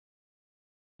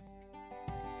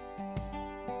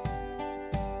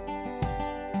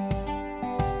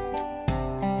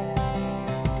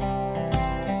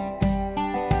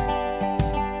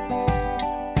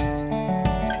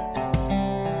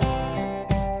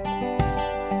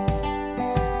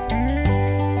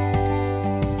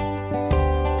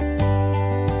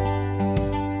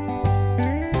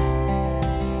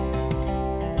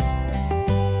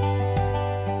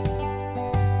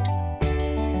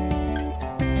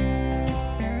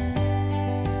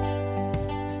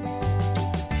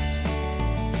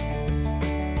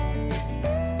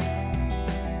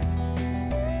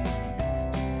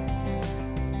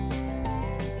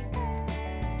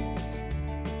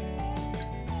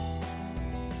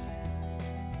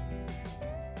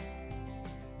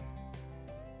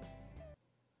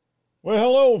Well,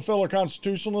 hello, fellow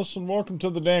constitutionalists, and welcome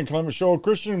to the Dan Clements Show, a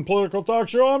Christian and political talk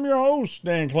show. I'm your host,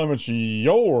 Dan Clements,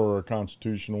 your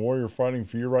constitutional warrior fighting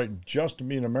for your right just to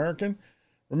be an American.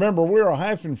 Remember, we're a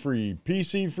hyphen-free,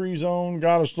 PC-free zone.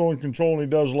 God is still in control, and he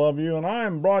does love you. And I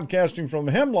am broadcasting from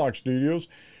the Hemlock Studios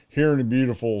here in the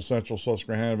beautiful central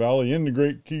Susquehanna Valley in the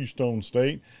great Keystone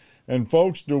State. And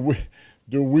folks, do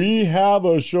we have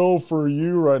a show for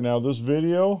you right now? This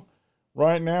video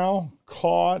right now,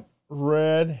 caught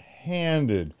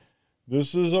red-handed.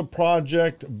 This is a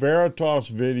Project Veritas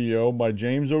video by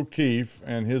James O'Keefe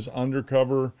and his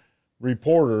undercover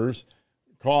reporters.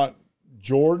 Caught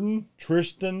Jordon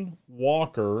Trishton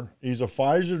Walker. He's a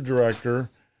Pfizer director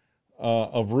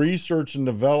of research and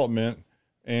development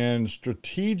and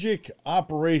strategic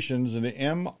operations in the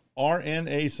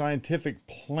mRNA scientific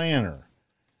planner.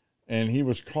 And he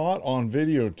was caught on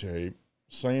videotape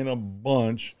saying a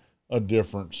bunch of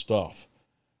different stuff.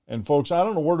 And folks, I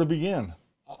don't know where to begin.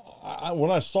 When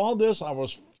I saw this, I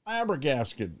was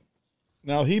flabbergasted.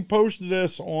 Now, he posted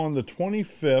this on the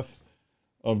 25th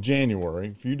of January,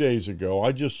 a few days ago.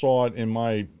 I just saw it in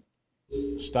my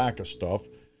stack of stuff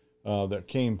that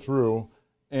came through.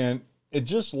 And it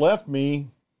just left me,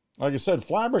 like I said,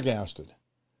 flabbergasted.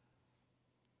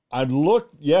 I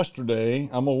looked yesterday,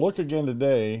 I'm going to look again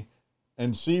today,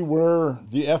 and see where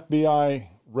the FBI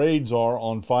raids are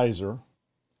on Pfizer.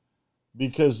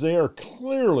 Because they are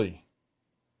clearly,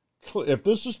 if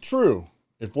this is true,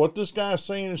 if what this guy is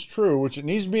saying is true, which it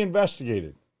needs to be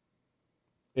investigated,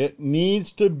 it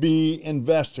needs to be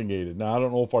investigated. Now, I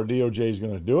don't know if our DOJ is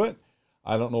going to do it.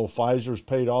 I don't know if Pfizer's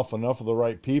paid off enough of the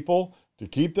right people to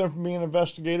keep them from being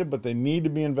investigated, but they need to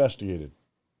be investigated.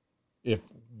 If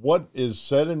what is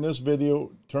said in this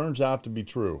video turns out to be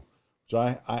true, which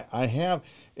I have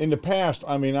in the past,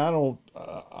 I mean,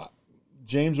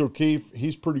 James O'Keefe,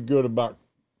 he's pretty good about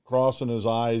crossing his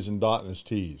I's and dotting his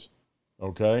T's,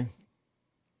 okay?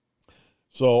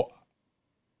 So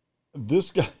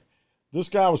this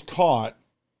guy was caught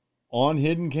on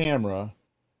hidden camera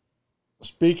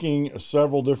speaking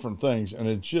several different things, and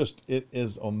it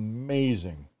is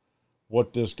amazing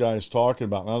what this guy's talking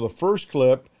about. Now, the first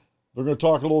clip, they're going to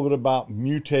talk a little bit about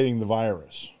mutating the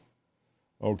virus,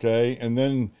 okay? And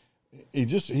then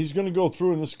he's going to go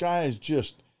through, and this guy is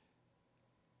just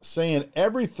saying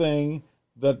everything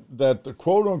that the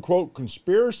quote-unquote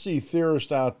conspiracy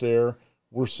theorists out there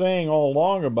were saying all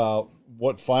along about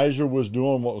what Pfizer was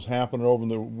doing, what was happening over in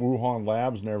the Wuhan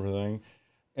labs and everything.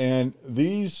 And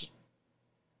these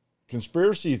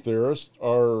conspiracy theorists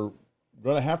are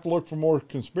going to have to look for more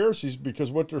conspiracies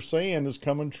because what they're saying is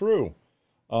coming true.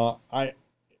 I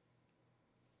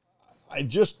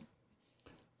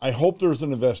hope there's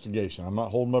an investigation. I'm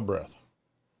not holding my breath.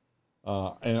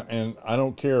 And I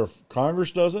don't care if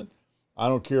Congress does it. I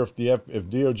don't care if if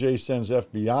DOJ sends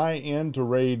FBI in to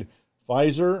raid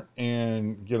Pfizer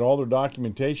and get all their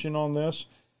documentation on this.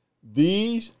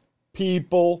 These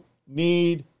people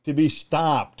need to be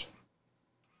stopped.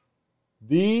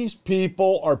 These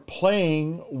people are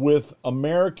playing with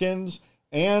Americans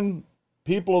and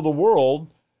people of the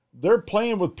world. They're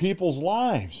playing with people's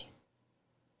lives.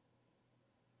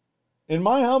 In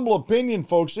my humble opinion,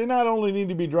 folks, they not only need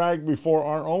to be dragged before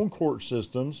our own court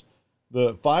systems,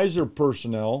 the Pfizer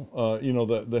personnel,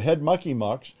 the head mucky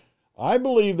mucks, I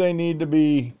believe they need to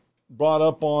be brought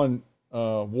up on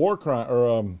war crime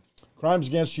or crimes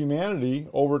against humanity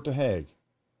over at The Hague.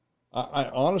 I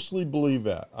honestly believe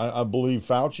that. I believe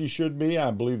Fauci should be.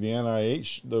 I believe the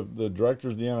NIH, the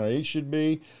directors of the NIH should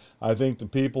be. I think the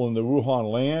people in the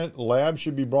Wuhan lab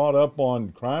should be brought up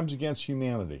on crimes against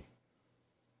humanity.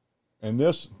 And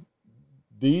these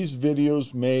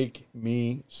videos make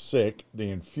me sick. They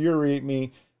infuriate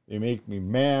me. They make me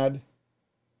mad.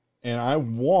 And I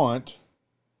want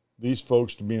these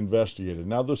folks to be investigated.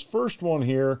 Now, this first one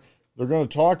here, they're going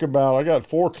to talk about, I got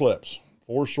four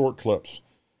short clips.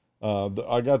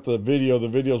 I got the video. The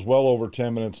video's well over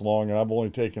 10 minutes long, and I've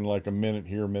only taken like a minute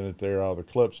here, a minute there out of the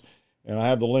clips. And I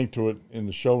have the link to it in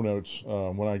the show notes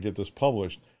when I get this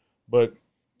published. But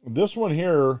this one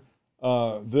here,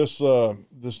 this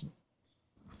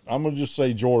I'm going to just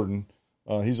say Jordan.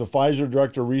 He's a Pfizer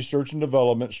Director of Research and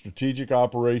Development, Strategic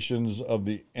Operations of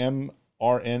the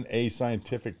mRNA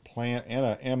Scientific Plan and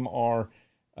a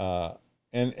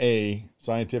mRNA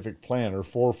Scientific Planner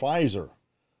for Pfizer.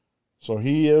 So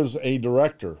he is a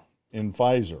director in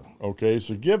Pfizer. Okay,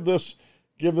 so give this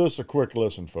a quick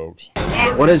listen, folks.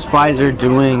 What is Pfizer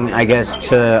doing, I guess,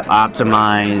 to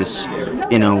optimize,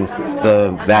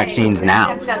 the vaccines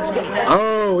now?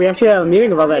 Oh, we actually have a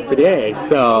meeting about that today,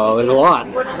 so there's a lot.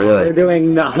 Really? We're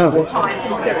doing, I don't know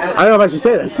if I should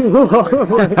say this.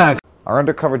 Our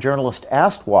undercover journalist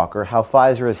asked Walker how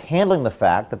Pfizer is handling the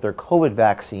fact that their COVID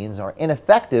vaccines are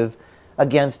ineffective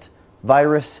against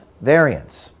virus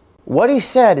variants. What he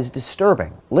said is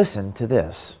disturbing. Listen to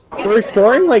this. We're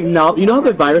exploring, like, now, you know how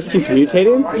the virus keeps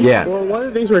mutating? Yeah. Well, one of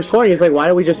the things we're exploring is, like, why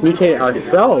don't we just mutate it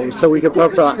ourselves so we can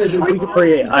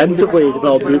create undoubtedly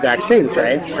develop new vaccines,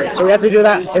 right? So we have to do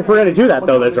that. If we're going to do that,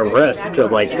 though, there's a risk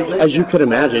of, like, as you could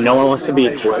imagine, no one wants to be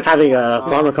having a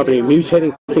pharma company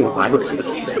mutating fucking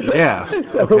viruses. Yeah.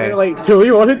 So Okay. we're like, do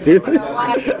we want to do this?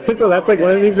 So that's, like, one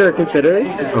of the things we're considering.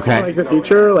 Okay. For, like, the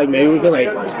future, like, maybe we can, like,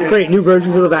 create new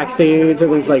versions of the vaccines and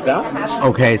things like that.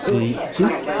 Okay, so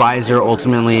Pfizer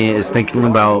ultimately is thinking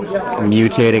about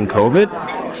mutating COVID?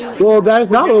 Well, that is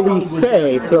not what we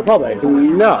say to the public.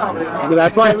 No.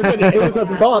 That's why it was a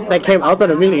thought that came up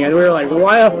in a meeting, and we were like,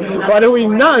 why do we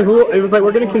not? It was like,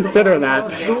 we're going to consider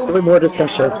that with more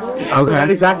discussions. Okay.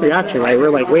 That exact reaction, right? We're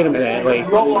like, wait a minute, like,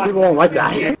 people won't like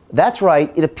that. That's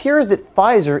right. It appears that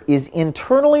Pfizer is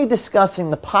internally discussing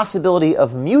the possibility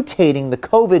of mutating the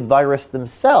COVID virus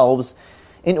themselves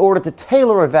in order to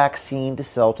tailor a vaccine to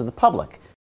sell to the public.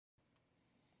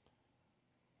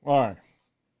 All right.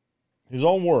 His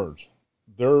own words.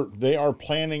 They are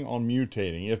planning on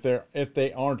mutating if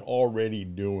they aren't already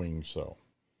doing so.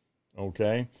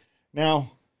 Okay?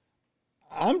 Now,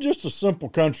 I'm just a simple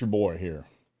country boy here.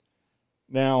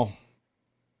 Now,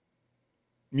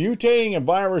 mutating a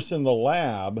virus in the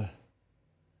lab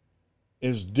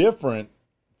is different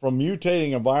from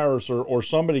mutating a virus or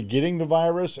somebody getting the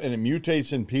virus and it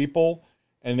mutates in people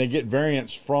and they get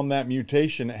variants from that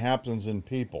mutation that happens in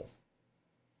people.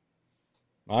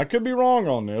 I could be wrong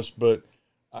on this, but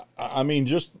I mean,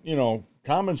 just,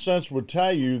 common sense would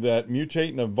tell you that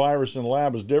mutating a virus in a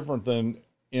lab is different than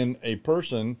in a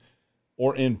person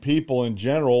or in people in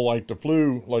general, like the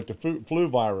flu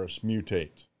virus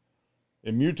mutates.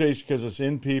 It mutates because it's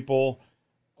in people.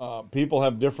 People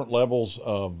have different levels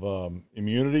of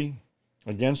immunity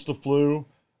against the flu,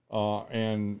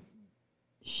 and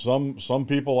some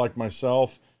people like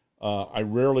myself, I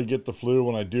rarely get the flu.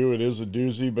 When I do, it is a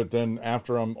doozy, but then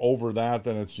after I'm over that,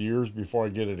 then it's years before I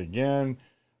get it again.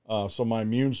 So my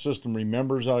immune system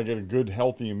remembers that I get a good,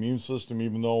 healthy immune system,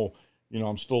 even though,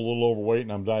 I'm still a little overweight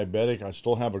and I'm diabetic. I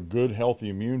still have a good, healthy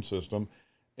immune system.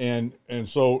 And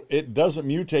so it doesn't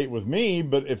mutate with me,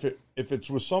 but if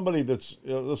it's with somebody that's,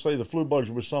 let's say the flu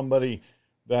bug's with somebody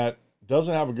that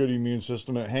doesn't have a good immune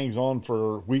system, it hangs on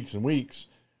for weeks and weeks,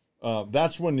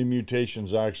 that's when the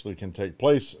mutations actually can take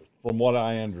place, from what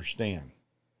I understand.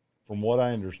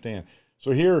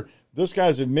 So here, this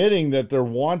guy's admitting that they're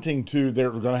going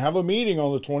to have a meeting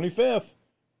on the 25th,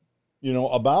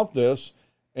 about this.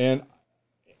 And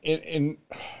in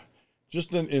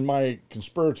my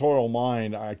conspiratorial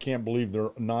mind, I can't believe they're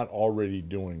not already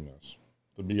doing this,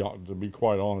 to be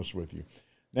quite honest with you.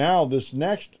 Now, this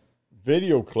next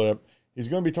video clip, he's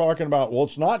going to be talking about, well,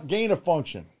 it's not gain of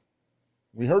function.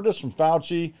 We heard this from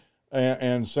Fauci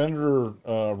and Senator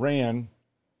Rand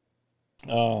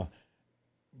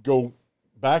go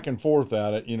back and forth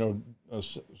at it.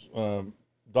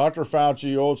 Dr.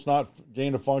 Fauci, it's not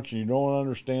gain of function. You don't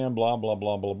understand, blah, blah,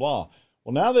 blah, blah, blah.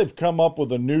 Well, now they've come up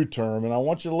with a new term, and I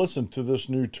want you to listen to this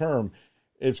new term.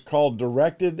 It's called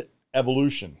directed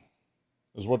evolution,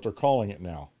 is what they're calling it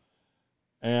now.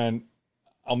 And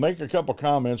I'll make a couple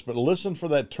comments, but listen for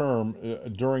that term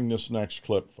during this next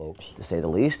clip, folks. To say the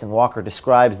least, and Walker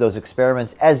describes those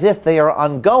experiments as if they are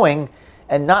ongoing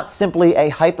and not simply a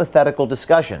hypothetical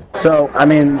discussion. So,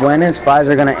 when is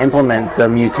Pfizer going to implement the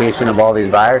mutation of all these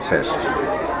viruses?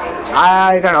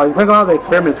 I don't know. It depends on how the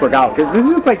experiments work out, because this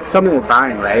is just like something that's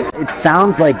dying, right? It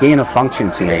sounds like gain of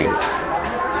function to me.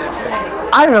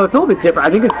 I don't know. It's a little bit different. I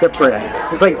think it's different.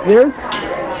 It's like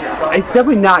it's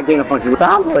definitely not gain of function.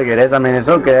 Sounds like it is. It's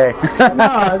okay.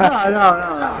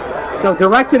 No,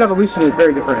 directed evolution is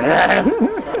very different.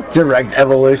 Direct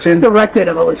evolution? Directed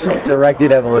evolution.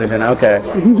 Directed evolution, okay.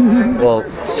 Well,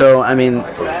 so,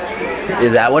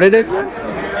 is that what it is?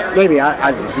 Maybe.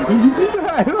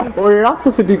 Well, you're not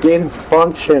supposed to do gain of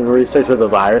function research with the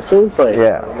viruses.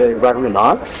 They recommend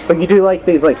not. But you do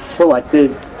these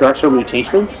selected directional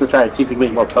mutations to try to see if you can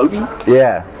make more potent.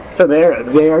 Yeah. So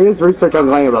there is research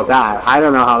ongoing about that. I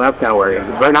don't know how that's going to work.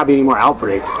 There might not be any more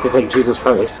outbreaks, because Jesus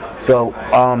Christ. So,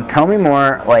 tell me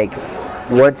more,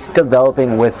 what's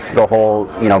developing with the whole,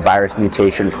 virus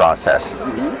mutation process?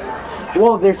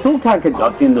 Well, they're still kind of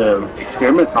conducting the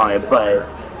experiments on it, but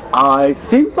It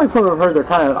seems like from what I've heard, they're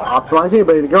kind of optimizing it,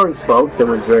 but they're going slow because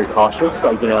everyone's very cautious.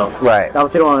 Like, Right.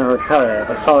 obviously don't want to kind of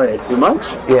accelerate it too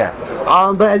much. Yeah.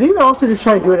 But I think they're also just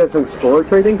trying to do it as an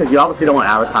exploratory thing because you obviously don't want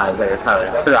to advertise that you're trying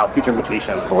to figure out future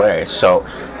mutations. Wait, so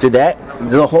did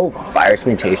the whole virus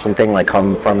mutation thing like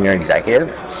come from your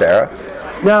executive, Sarah?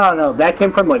 No. That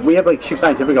came from we have chief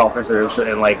scientific officers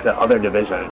in the other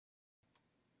division.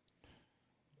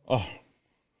 Oh,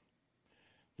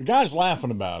 the guy's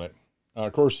laughing about it.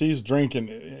 Of course, he's drinking.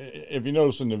 If you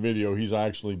notice in the video, he's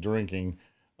actually drinking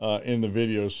in the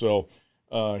video. So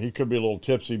he could be a little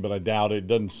tipsy, but I doubt it.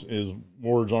 His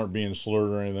words aren't being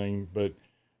slurred or anything. But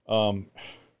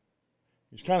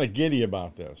he's kind of giddy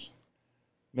about this.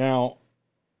 Now,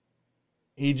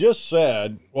 he just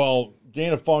said, well,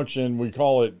 gain of function, we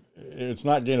call it, it's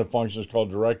not gain of function, it's called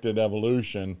directed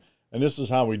evolution. And this is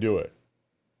how we do it.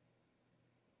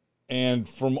 And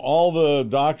from all the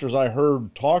doctors I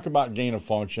heard talk about gain of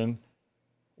function,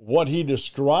 what he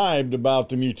described about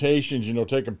the mutations,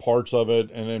 taking parts of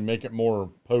it and then make it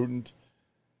more potent,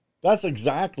 that's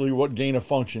exactly what gain of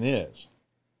function is.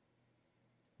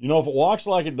 If it walks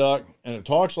like a duck and it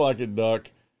talks like a duck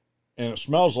and it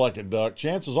smells like a duck,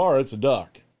 chances are it's a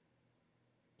duck.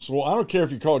 So I don't care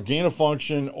if you call it gain of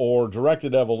function or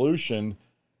directed evolution,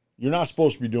 you're not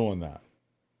supposed to be doing that.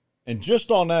 And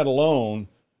just on that alone,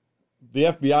 the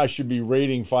FBI should be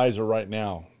raiding Pfizer right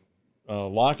now,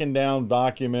 locking down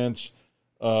documents,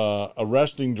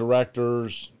 arresting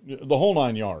directors, the whole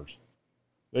 9 yards.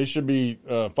 They should be,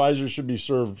 Pfizer should be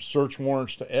served search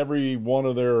warrants to every one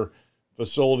of their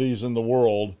facilities in the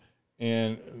world,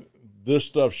 and this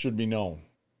stuff should be known.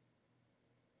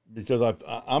 Because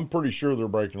I'm pretty sure they're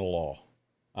breaking the law.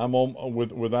 I'm going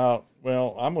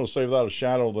to say without a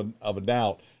shadow of a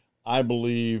doubt, I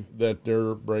believe that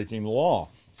they're breaking the law.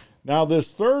 Now,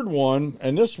 this third one,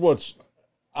 and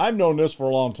I've known this for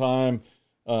a long time.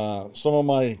 Some of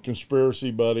my conspiracy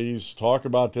buddies talk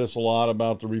about this a lot,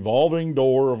 about the revolving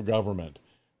door of government,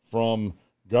 from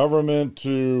government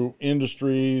to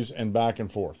industries and back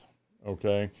and forth,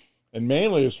 okay? And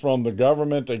mainly it's from the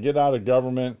government. They get out of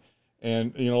government,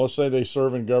 and, let's say they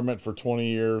serve in government for 20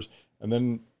 years, and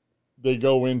then they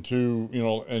go into,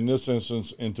 in this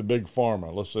instance, into big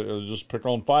pharma. Let's say, just pick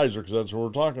on Pfizer because that's what we're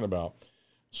talking about.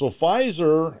 So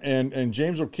Pfizer, and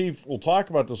James O'Keefe will talk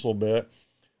about this a little bit,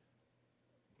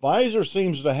 Pfizer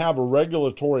seems to have a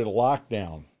regulatory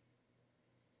lockdown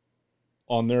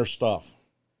on their stuff,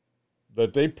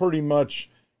 that they pretty much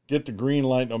get the green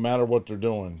light no matter what they're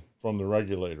doing from the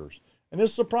regulators. And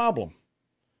this is a problem.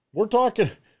 We're talking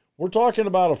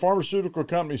about a pharmaceutical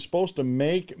company supposed to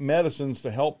make medicines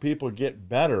to help people get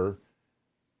better.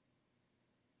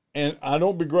 And I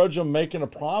don't begrudge them making a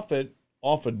profit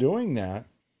off of doing that.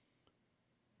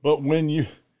 But when you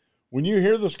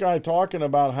hear this guy talking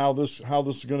about how this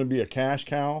is going to be a cash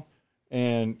cow,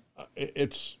 and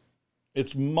it's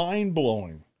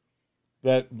mind-blowing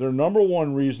that their number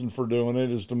one reason for doing it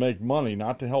is to make money,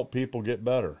 not to help people get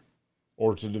better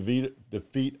or to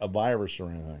defeat a virus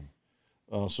or anything.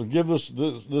 So give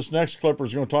this next clip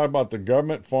is going to talk about the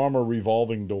government pharma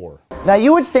revolving door. Now,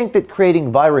 you would think that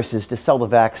creating viruses to sell the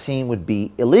vaccine would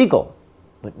be illegal,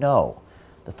 but no.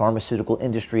 The pharmaceutical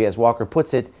industry, as Walker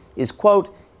puts it, is,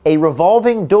 quote, a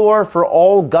revolving door for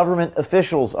all government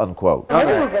officials, unquote.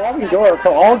 A revolving door for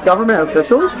all government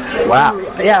officials? Wow.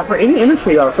 Yeah, for any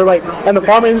industry, though. So, in the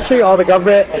pharma industry, all the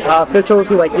government officials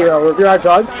who, review our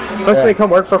drugs, mostly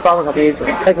come work for pharma companies.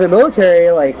 In the military,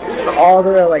 all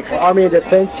the, Army and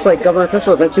Defense, government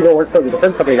officials eventually go work for the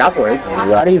defense companies afterwards.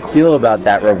 How do you feel about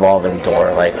that revolving door?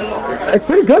 It's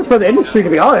pretty good for the industry, to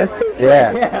be honest.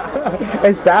 Yeah.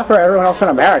 It's bad for everyone else in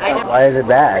America. Why is it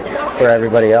bad for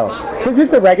everybody else? Because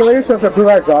if the regulators who have to approve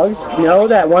our drugs know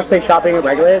that once they stop being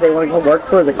regulated, they want to go work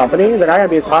for the company, they're not going to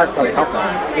be as hard for the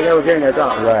company. They're doing their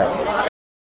job. Right.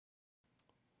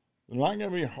 They're not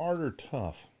going to be hard or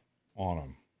tough on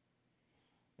them.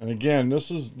 And again,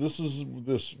 this is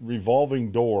this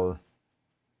revolving door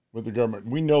with the government.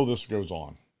 We know this goes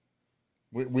on.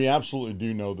 We absolutely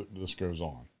do know that this goes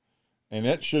on. And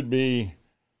it should be,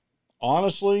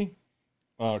 honestly,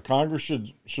 Congress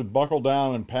should buckle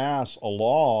down and pass a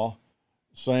law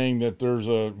saying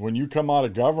that when you come out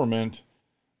of government,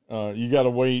 you got to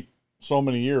wait so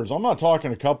many years. I'm not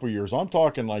talking a couple years. I'm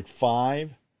talking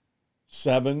 5,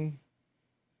 7.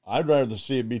 I'd rather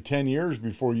see it be 10 years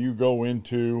before you go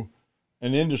into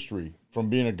an industry, from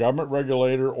being a government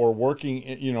regulator or working,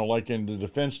 in the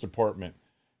Defense Department.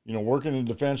 Work in the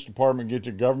Defense Department, get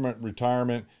your government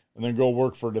retirement, and then go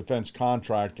work for a defense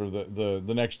contractor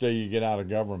the next day you get out of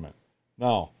government.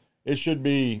 No, it should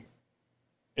be,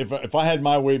 if I had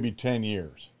my way, it'd be 10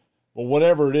 years. But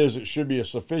whatever it is, it should be a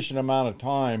sufficient amount of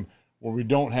time where we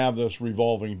don't have this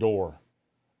revolving door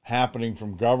happening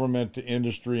from government to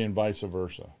industry and vice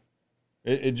versa.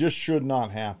 It just should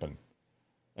not happen.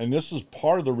 And this is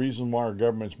part of the reason why our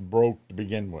government's broke to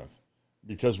begin with,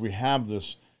 because we have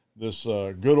this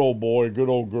good old boy, good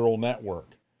old girl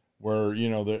network where, you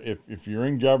know, if you're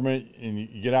in government and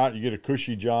you get out, you get a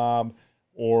cushy job,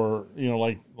 or, you know,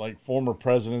 like former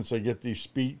presidents, they get these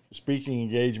speaking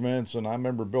engagements. And I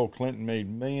remember Bill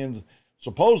Clinton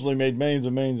supposedly made millions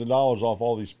and millions of dollars off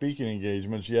all these speaking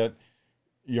engagements, yet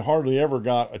you hardly ever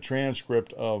got a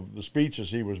transcript of the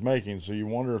speeches he was making. So you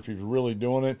wonder if he was really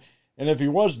doing it. And if he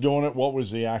was doing it, what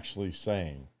was he actually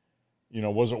saying? You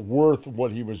know, was it worth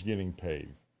what he was getting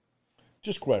paid?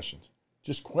 Just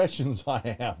questions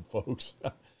I have, folks.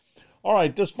 All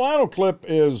right, this final clip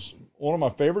is one of my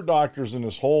favorite doctors in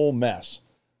this whole mess,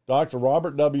 Dr.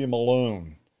 Robert W.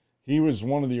 Malone. He was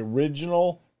one of the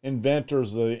original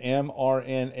inventors of the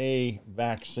mRNA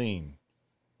vaccine.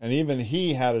 And even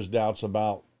he had his doubts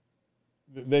about,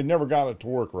 they never got it to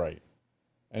work right.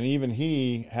 And even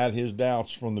he had his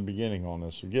doubts from the beginning on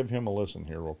this. So give him a listen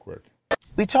here real quick.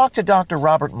 We talked to Dr.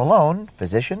 Robert Malone,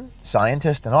 physician,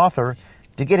 scientist, and author,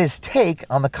 to get his take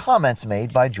on the comments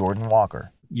made by Jordon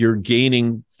Walker. You're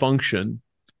gaining function.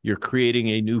 You're creating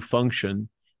a new function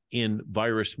in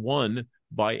virus 1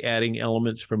 by adding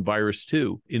elements from virus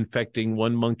 2, infecting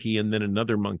one monkey and then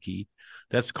another monkey.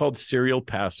 That's called serial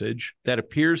passage. That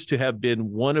appears to have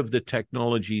been one of the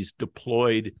technologies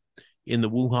deployed in the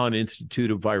Wuhan Institute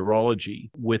of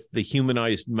Virology with the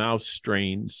humanized mouse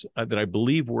strains that I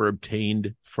believe were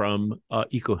obtained from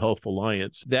EcoHealth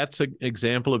Alliance. That's an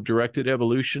example of directed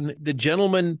evolution. The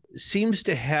gentleman seems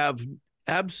to have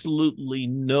absolutely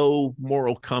no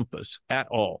moral compass at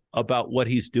all about what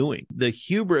he's doing. The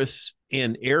hubris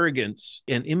and arrogance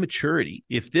and immaturity,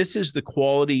 if this is the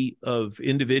quality of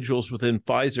individuals within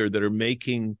Pfizer that are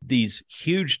making these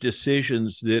huge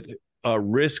decisions that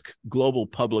risk global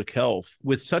public health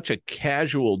with such a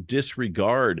casual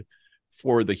disregard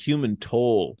for the human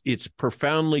toll, it's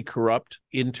profoundly corrupt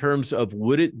in terms of,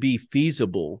 would it be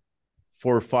feasible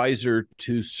for Pfizer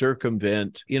to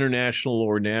circumvent international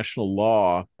or national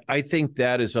law? I think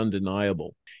that is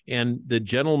undeniable. And the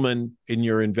gentleman in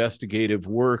your investigative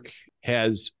work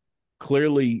has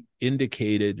clearly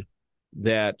indicated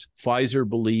that Pfizer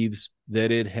believes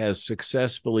that it has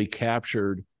successfully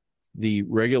captured the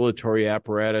regulatory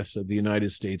apparatus of the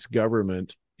United States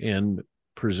government and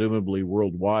presumably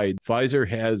worldwide. Pfizer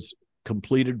has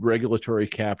completed regulatory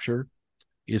capture,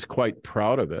 is quite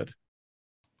proud of it.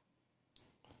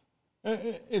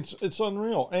 It's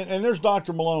unreal. And there's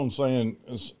Dr. Malone saying,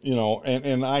 you know,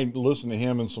 and I listened to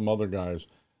him and some other guys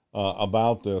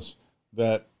about this,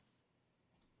 that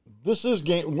this is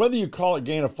whether you call it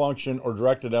gain of function or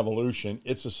directed evolution,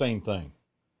 it's the same thing.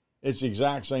 It's the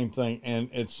exact same thing. And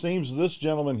it seems this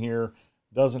gentleman here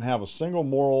doesn't have a single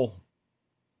moral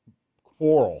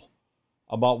quarrel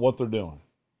about what they're doing.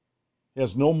 He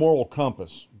has no moral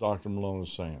compass, Dr. Malone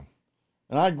is saying.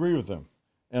 And I agree with him.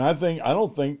 And I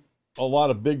don't think a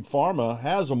lot of big pharma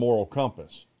has a moral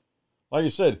compass. Like I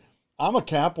said, I'm a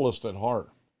capitalist at heart.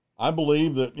 I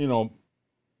believe that, you know,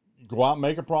 go out and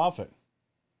make a profit,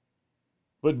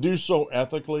 but do so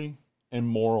ethically and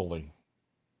morally.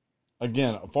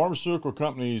 Again, a pharmaceutical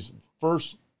company's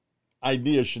first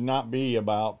idea should not be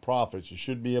about profits. It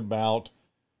should be about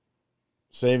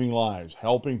saving lives,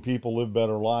 helping people live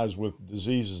better lives with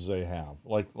diseases they have.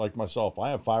 Like myself,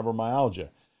 I have fibromyalgia.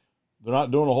 They're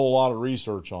not doing a whole lot of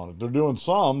research on it. They're doing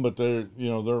some, but they're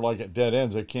like at dead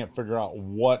ends. They can't figure out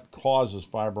what causes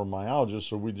fibromyalgia,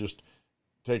 so we just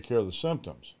take care of the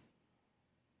symptoms.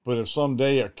 But if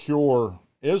someday a cure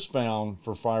is found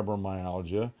for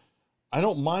fibromyalgia, I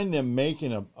don't mind them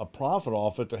making a profit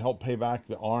off it to help pay back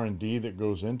the R&D that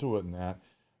goes into it and that.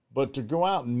 But to go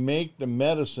out and make the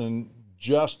medicine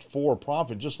just for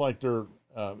profit, just like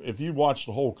if you watch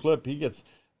the whole clip, he gets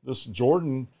this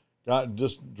Director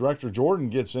Jordon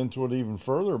gets into it even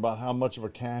further about how much of a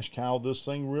cash cow this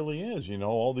thing really is. You know,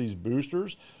 all these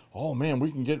boosters. Oh man,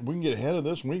 we can get ahead of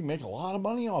this and we can make a lot of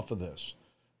money off of this.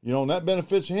 You know, and that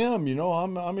benefits him. You know,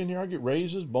 I'm in here, I get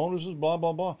raises, bonuses, blah,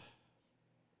 blah, blah.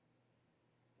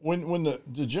 When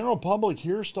the general public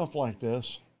hears stuff like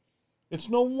this, it's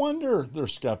no wonder they're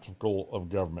skeptical of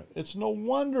government. It's no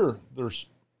wonder they're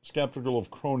skeptical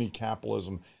of crony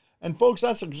capitalism. And folks,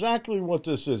 that's exactly what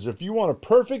this is. If you want a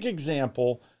perfect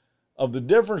example of the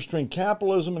difference between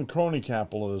capitalism and crony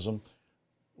capitalism,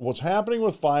 what's happening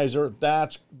with Pfizer,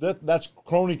 that's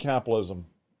crony capitalism,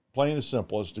 plain and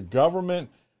simple. It's the government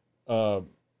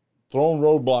throwing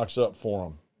roadblocks up for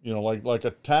them. You know, like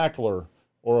a tackler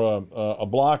or a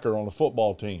blocker on a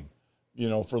football team, you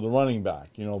know, for the running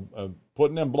back, you know,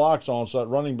 putting them blocks on so that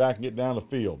running back can get down the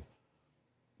field.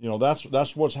 You know,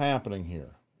 that's what's happening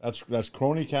here. That's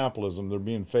crony capitalism. They're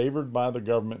being favored by the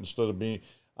government instead of being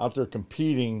out there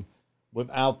competing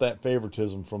without that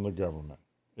favoritism from the government.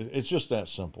 It's just that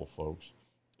simple, folks.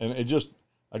 And it just,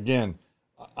 again,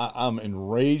 I'm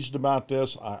enraged about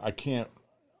this. I can't,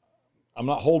 I'm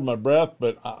not holding my breath,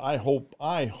 but I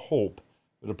hope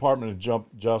the Department of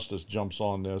Justice jumps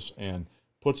on this and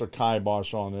puts a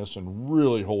kibosh on this and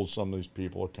really holds some of these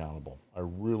people accountable. I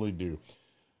really do.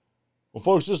 Well,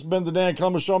 folks, this has been the Dan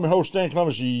Clemens Show. I'm your host, Dan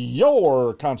Clemens,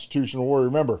 your constitutional warrior.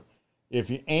 Remember, if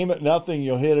you aim at nothing,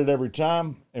 you'll hit it every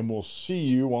time, and we'll see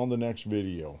you on the next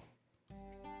video.